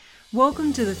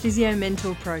Welcome to the Physio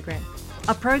Mentor program,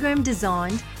 a program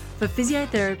designed for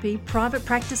physiotherapy private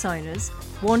practice owners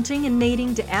wanting and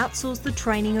needing to outsource the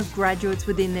training of graduates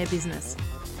within their business.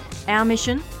 Our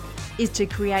mission is to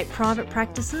create private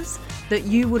practices that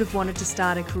you would have wanted to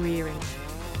start a career in.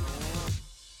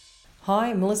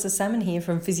 Hi, Melissa Salmon here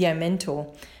from Physio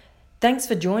Mentor. Thanks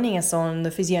for joining us on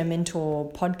the Physio Mentor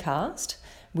podcast.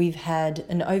 We've had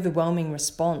an overwhelming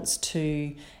response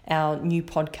to our new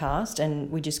podcast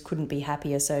and we just couldn't be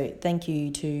happier. So thank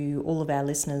you to all of our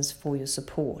listeners for your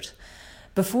support.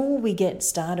 Before we get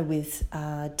started with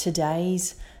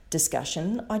today's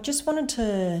discussion, I just wanted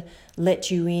to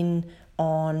let you in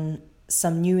on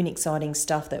some new and exciting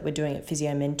stuff that we're doing at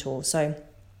Physio Mentor. So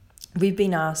we've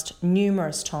been asked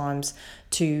numerous times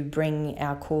to bring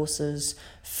our courses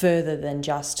further than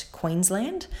just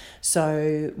Queensland.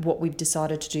 So what we've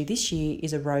decided to do this year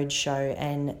is a roadshow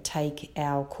and take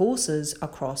our courses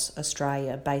across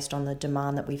Australia based on the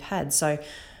demand that we've had. So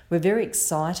we're very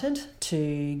excited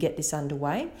to get this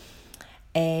underway.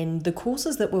 And the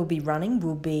courses that we'll be running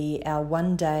will be our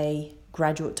one-day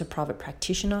graduate to private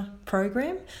practitioner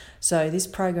program. So this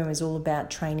program is all about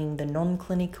training the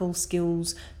non-clinical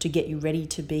skills to get you ready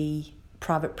to be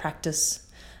private practice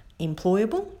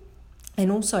employable,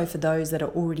 and also for those that are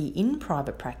already in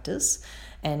private practice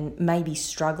and maybe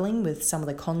struggling with some of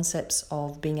the concepts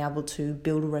of being able to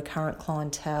build a recurrent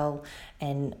clientele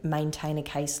and maintain a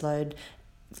caseload,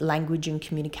 language and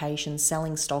communication,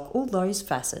 selling stock, all those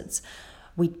facets.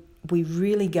 We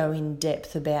really go in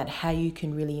depth about how you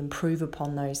can really improve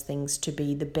upon those things to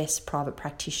be the best private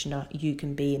practitioner you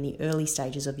can be in the early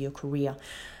stages of your career.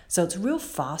 So it's real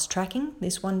fast tracking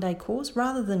this one-day course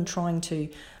rather than trying to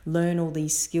learn all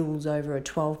these skills over a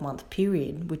 12-month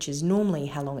period, which is normally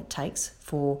how long it takes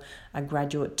for a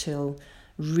graduate to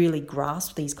really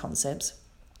grasp these concepts.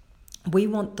 We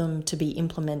want them to be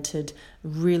implemented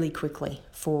really quickly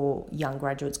for young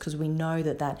graduates because we know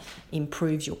that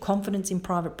improves your confidence in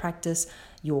private practice,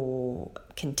 your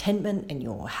contentment and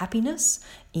your happiness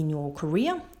in your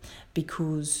career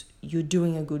because you're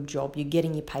doing a good job, you're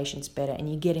getting your patients better and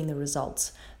you're getting the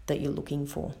results that you're looking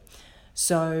for.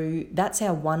 So that's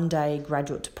our one-day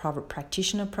graduate to private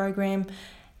practitioner program.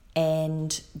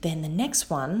 And then the next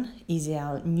one is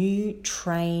our new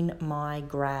Train My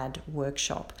Grad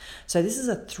workshop. So this is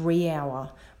a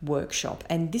 3-hour workshop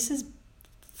and this is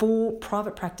for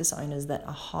private practice owners that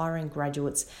are hiring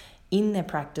graduates in their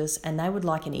practice and they would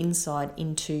like an insight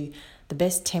into the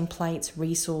best templates,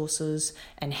 resources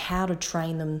and how to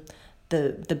train them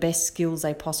the best skills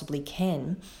they possibly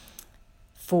can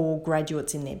for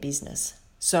graduates in their business.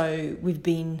 So we've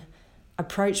been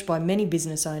approached by many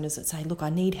business owners that say, look, I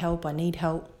need help.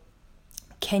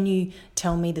 Can you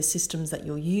tell me the systems that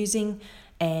you're using?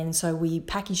 And so we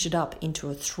packaged it up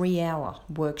into a 3-hour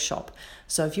workshop.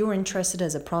 So if you're interested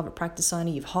as a private practice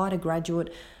owner, you've hired a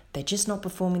graduate, they're just not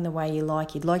performing the way you'd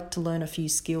like to learn a few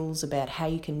skills about how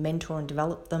you can mentor and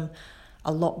develop them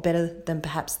a lot better than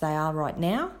perhaps they are right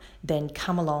now, then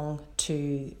come along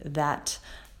to that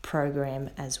program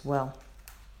as well.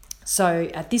 So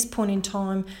at this point in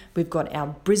time, we've got our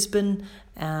Brisbane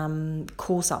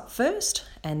course up first,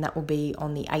 and that will be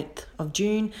on the 8th of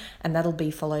June, and that'll be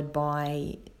followed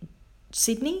by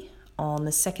Sydney on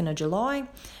the 2nd of July,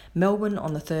 Melbourne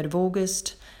on the 3rd of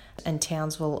August, and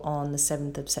Townsville on the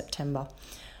 7th of September.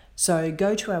 So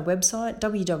go to our website,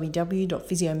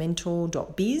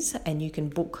 www.physiomentor.biz, and you can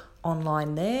book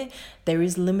online there. There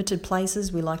is limited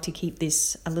places. We like to keep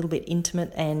this a little bit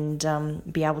intimate and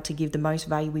be able to give the most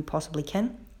value we possibly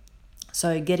can.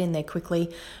 So get in there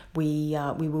quickly. We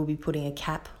will be putting a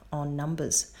cap on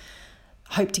numbers.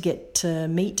 Hope to get to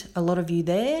meet a lot of you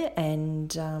there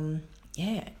and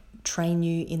train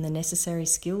you in the necessary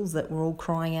skills that we're all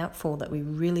crying out for, that we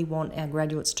really want our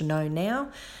graduates to know now.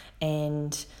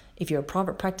 And if you're a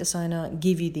private practice owner,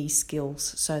 give you these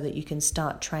skills so that you can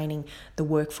start training the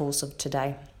workforce of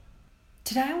today.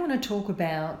 Today I want to talk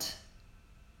about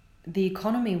the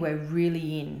economy we're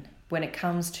really in when it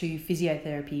comes to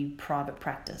physiotherapy private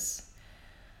practice.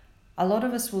 A lot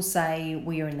of us will say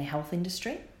we are in the health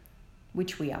industry,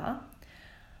 which we are,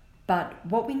 but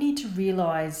what we need to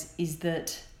realise is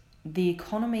that the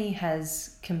economy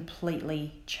has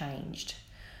completely changed.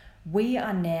 We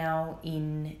are now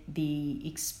in the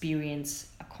experience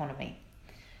economy.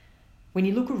 When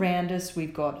you look around us,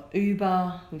 we've got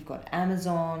Uber, we've got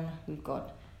Amazon, we've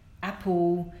got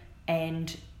Apple,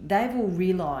 and they've all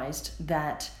realised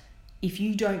that if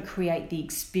you don't create the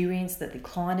experience that the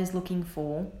client is looking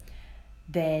for,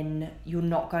 then you're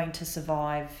not going to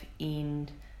survive in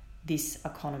this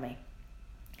economy.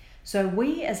 So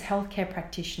we as healthcare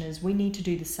practitioners, we need to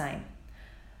do the same.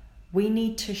 we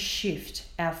need to shift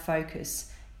our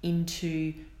focus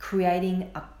into creating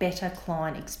a better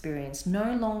client experience.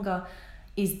 No longer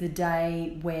is the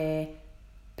day where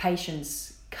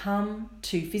patients come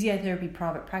to physiotherapy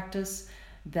private practice,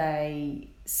 they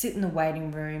sit in the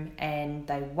waiting room and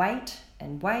they wait,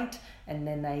 and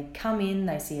then they come in,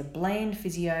 they see a bland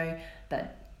physio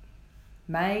that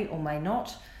may or may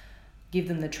not give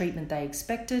them the treatment they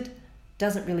expected,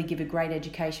 doesn't really give a great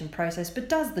education process, but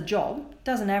does the job,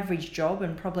 does an average job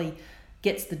and probably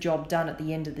gets the job done at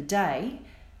the end of the day,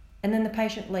 and then the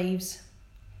patient leaves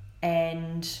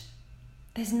and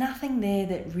there's nothing there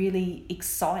that really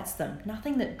excites them,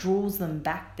 nothing that draws them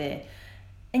back there.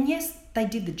 And yes, they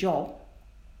did the job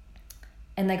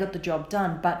and they got the job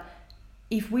done, but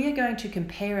if we are going to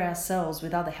compare ourselves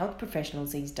with other health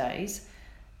professionals these days,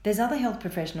 there's other health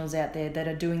professionals out there that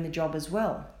are doing the job as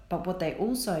well. But what they're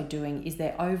also doing is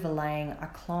they're overlaying a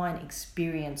client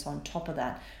experience on top of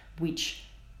that, which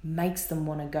makes them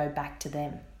want to go back to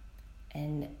them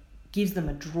and gives them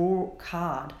a draw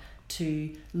card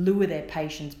to lure their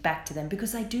patients back to them,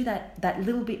 because they do that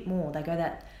little bit more. They go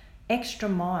that extra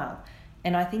mile.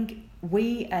 And I think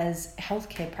we as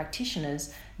healthcare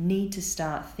practitioners need to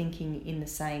start thinking in the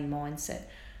same mindset.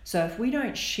 So if we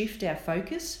don't shift our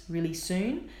focus really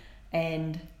soon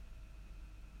and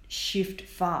shift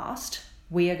fast,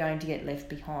 we are going to get left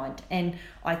behind. And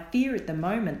I fear at the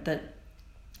moment that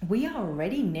we are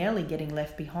already nearly getting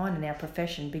left behind in our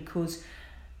profession, because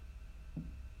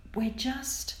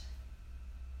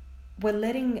we're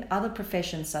letting other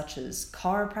professions such as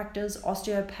chiropractors,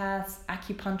 osteopaths,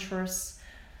 acupuncturists,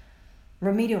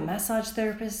 remedial massage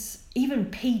therapists, even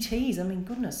PTs. I mean,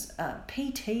 goodness,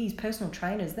 PTs, personal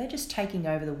trainers, they're just taking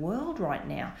over the world right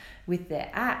now with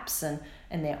their apps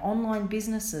and their online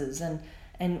businesses.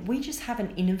 And we just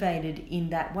haven't innovated in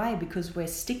that way because we're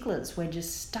sticklers. We're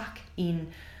just stuck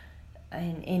in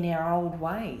our old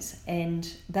ways.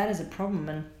 And that is a problem.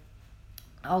 And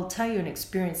I'll tell you an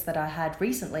experience that I had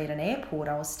recently at an airport.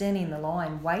 I was standing in the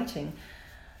line waiting,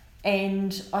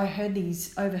 and I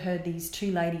overheard these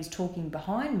two ladies talking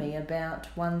behind me about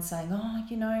one saying,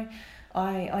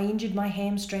 I injured my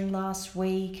hamstring last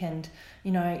week, and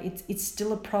it's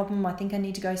still a problem. I think I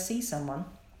need to go see someone.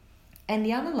 And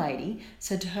the other lady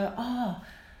said to her,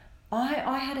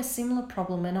 I had a similar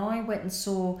problem, and I went and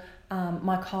saw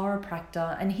my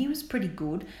chiropractor, and he was pretty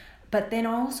good. But then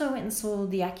I also went and saw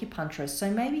the acupuncturist.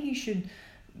 So maybe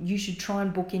you should try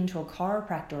and book into a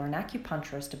chiropractor or an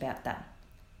acupuncturist about that.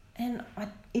 And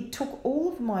it took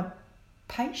all of my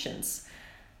patience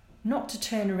not to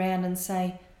turn around and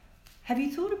say, have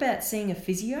you thought about seeing a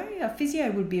physio? A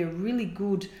physio would be a really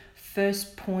good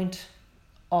first point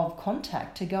of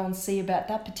contact to go and see about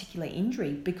that particular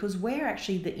injury, because we're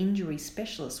actually the injury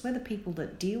specialists. We're the people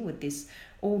that deal with this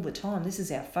all the time. This is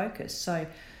our focus. So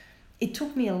it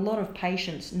took me a lot of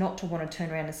patience not to want to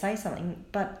turn around and say something,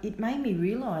 but it made me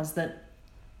realise that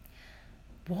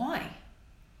why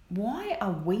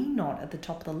are we not at the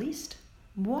top of the list?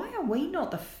 Why are we not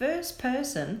the first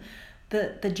person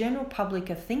that the general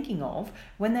public are thinking of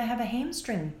when they have a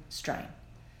hamstring strain?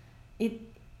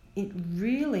 It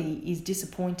really is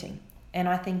disappointing, and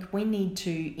I think we need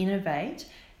to innovate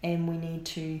and we need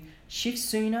to shift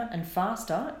sooner and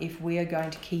faster if we are going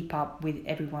to keep up with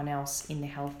everyone else in the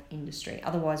health industry.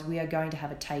 Otherwise, we are going to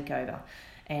have a takeover,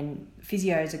 and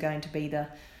physios are going to be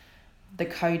the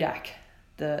Kodak,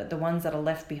 the ones that are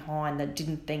left behind that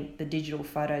didn't think the digital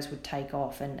photos would take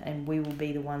off, and we will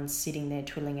be the ones sitting there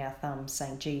twiddling our thumbs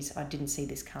saying, geez, I didn't see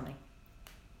this coming.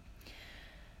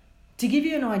 To give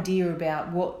you an idea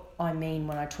about what I mean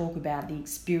when I talk about the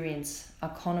experience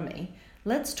economy,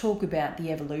 let's talk about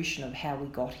the evolution of how we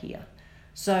got here.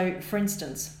 So, for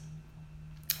instance,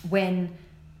 when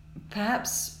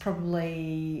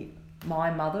probably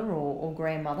my mother or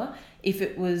grandmother, if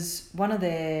it was one of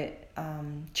their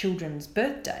children's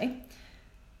birthday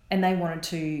and they wanted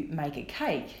to make a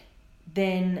cake,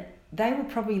 then they were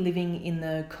probably living in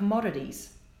the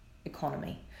commodities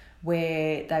economy,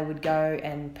 where they would go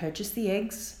and purchase the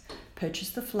eggs, purchase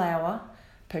the flour,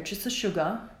 purchase the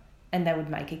sugar, and they would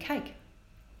make a cake.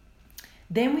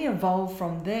 Then we evolved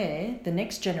from there, the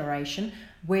next generation,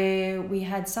 where we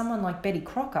had someone like Betty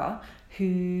Crocker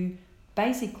who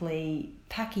basically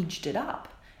packaged it up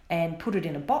and put it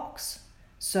in a box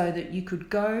so that you could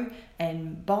go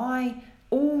and buy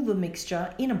all the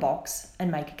mixture in a box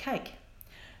and make a cake.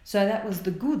 So that was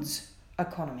the goods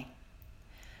economy.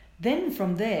 Then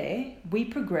from there, we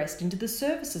progressed into the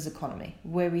services economy,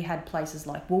 where we had places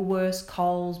like Woolworths,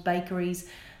 Coles, bakeries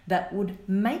that would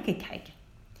make a cake.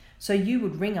 So you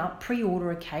would ring up,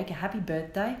 pre-order a cake, a happy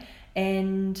birthday,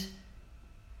 and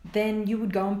then you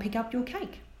would go and pick up your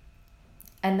cake.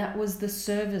 And that was the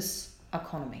service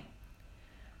economy.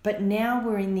 But now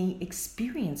we're in the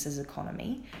experiences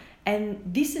economy, and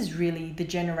this is really the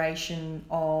generation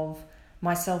of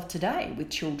myself today with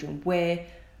children, where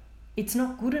it's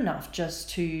not good enough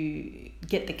just to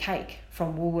get the cake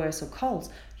from Woolworths or Coles.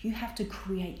 You have to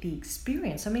create the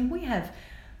experience. I mean, we have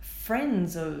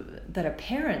friends that are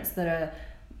parents that are,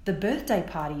 the birthday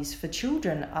parties for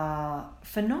children are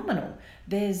phenomenal.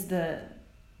 There's the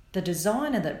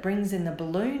designer that brings in the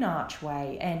balloon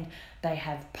archway, and they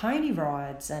have pony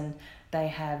rides, and they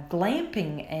have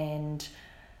glamping, and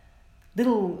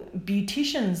little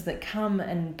beauticians that come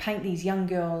and paint these young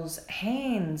girls'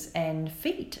 hands and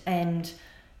feet. And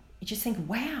you just think,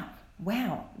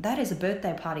 wow, that is a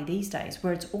birthday party these days,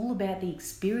 where it's all about the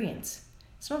experience.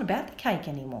 It's not about the cake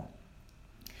anymore.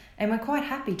 And we're quite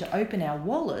happy to open our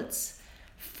wallets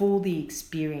for the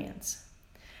experience.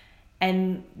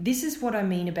 And this is what I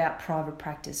mean about private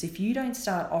practice. If you don't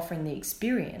start offering the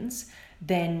experience,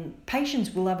 then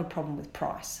patients will have a problem with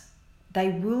price. They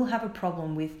will have a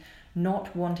problem with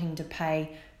not wanting to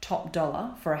pay top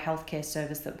dollar for a healthcare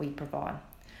service that we provide.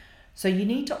 So you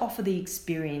need to offer the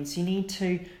experience. You need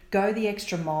to go the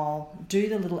extra mile, do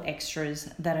the little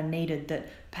extras that are needed that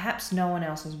perhaps no one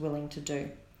else is willing to do.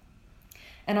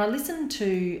 And I listened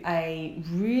to a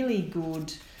really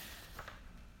good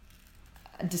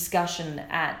discussion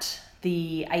at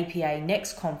the APA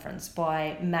Next conference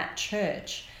by Matt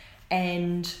Church,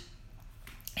 and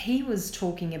he was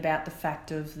talking about the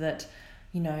fact of that,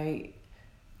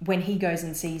 when he goes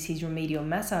and sees his remedial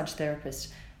massage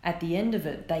therapist, at the end of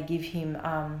it, they give him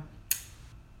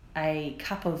a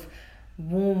cup of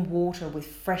warm water with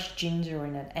fresh ginger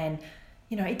in it, and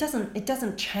it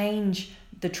doesn't change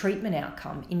the treatment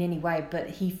outcome in any way, but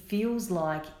he feels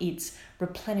like it's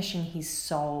replenishing his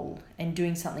soul and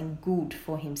doing something good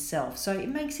for himself. So it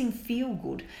makes him feel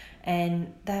good,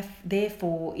 and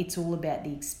therefore it's all about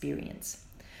the experience.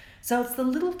 So it's the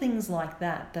little things like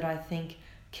that I think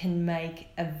can make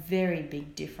a very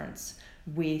big difference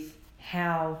with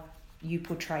how you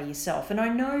portray yourself. And I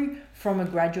know from a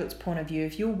graduate's point of view,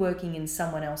 if you're working in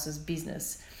someone else's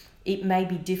business, it may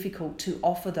be difficult to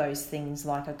offer those things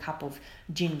like a cup of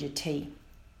ginger tea.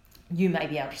 You may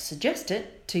be able to suggest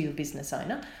it to your business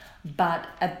owner, but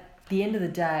at the end of the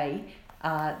day,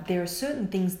 there are certain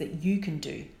things that you can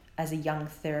do as a young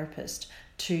therapist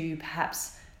to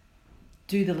perhaps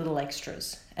do the little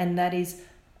extras. And that is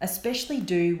especially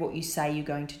do what you say you're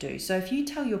going to do. So if you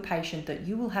tell your patient that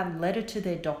you will have a letter to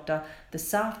their doctor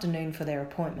this afternoon for their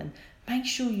appointment, make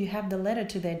sure you have the letter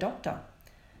to their doctor.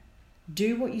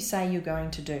 Do what you say you're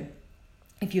going to do.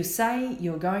 If you say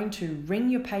you're going to ring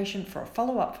your patient for a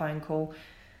follow-up phone call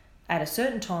at a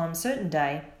certain time, certain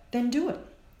day, then do it.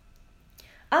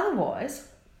 Otherwise,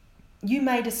 you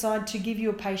may decide to give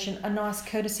your patient a nice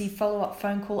courtesy follow-up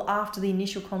phone call after the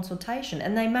initial consultation,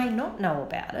 and they may not know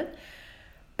about it,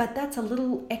 but that's a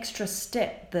little extra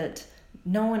step that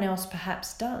no one else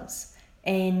perhaps does.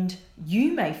 And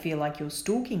you may feel like you're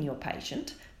stalking your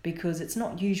patient because it's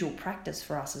not usual practice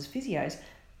for us as physios,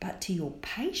 but to your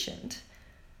patient,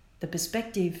 their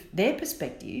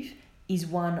perspective is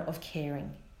one of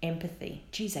caring, empathy.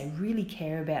 Geez, they really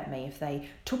care about me if they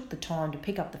took the time to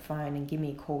pick up the phone and give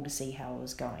me a call to see how I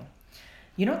was going.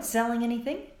 You're not selling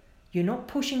anything. You're not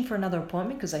pushing for another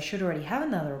appointment because they should already have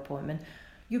another appointment.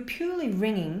 You're purely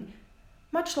ringing,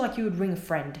 much like you would ring a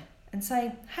friend and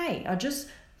say, hey, I just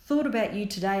thought about you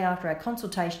today after our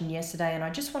consultation yesterday, and I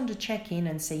just wanted to check in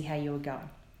and see how you were going.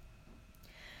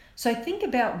 So think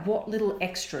about what little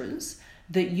extras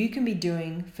that you can be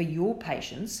doing for your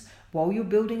patients while you're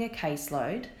building a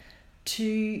caseload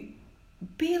to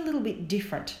be a little bit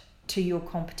different to your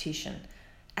competition.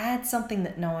 Add something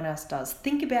that no one else does.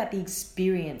 Think about the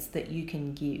experience that you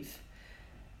can give,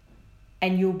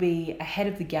 and you'll be ahead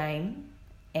of the game,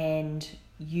 and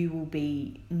you will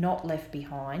be not left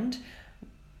behind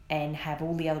and have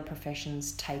all the other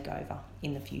professions take over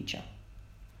in the future.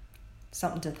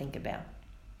 Something to think about.